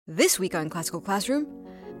This week on Classical Classroom,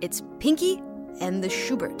 it's Pinky and the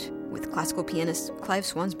Schubert with classical pianist Clive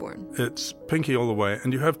Swansbourne. It's pinky all the way,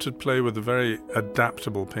 and you have to play with a very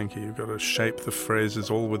adaptable pinky. You've got to shape the phrases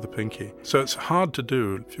all with the pinky. So it's hard to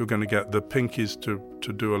do if you're going to get the pinkies to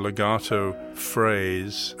do a legato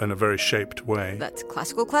phrase in a very shaped way. That's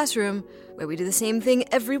Classical Classroom, where we do the same thing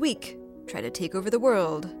every week. Try to take over the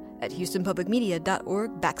world at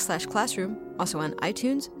houstonpublicmedia.org/classroom, also on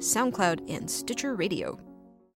iTunes, SoundCloud, and Stitcher Radio.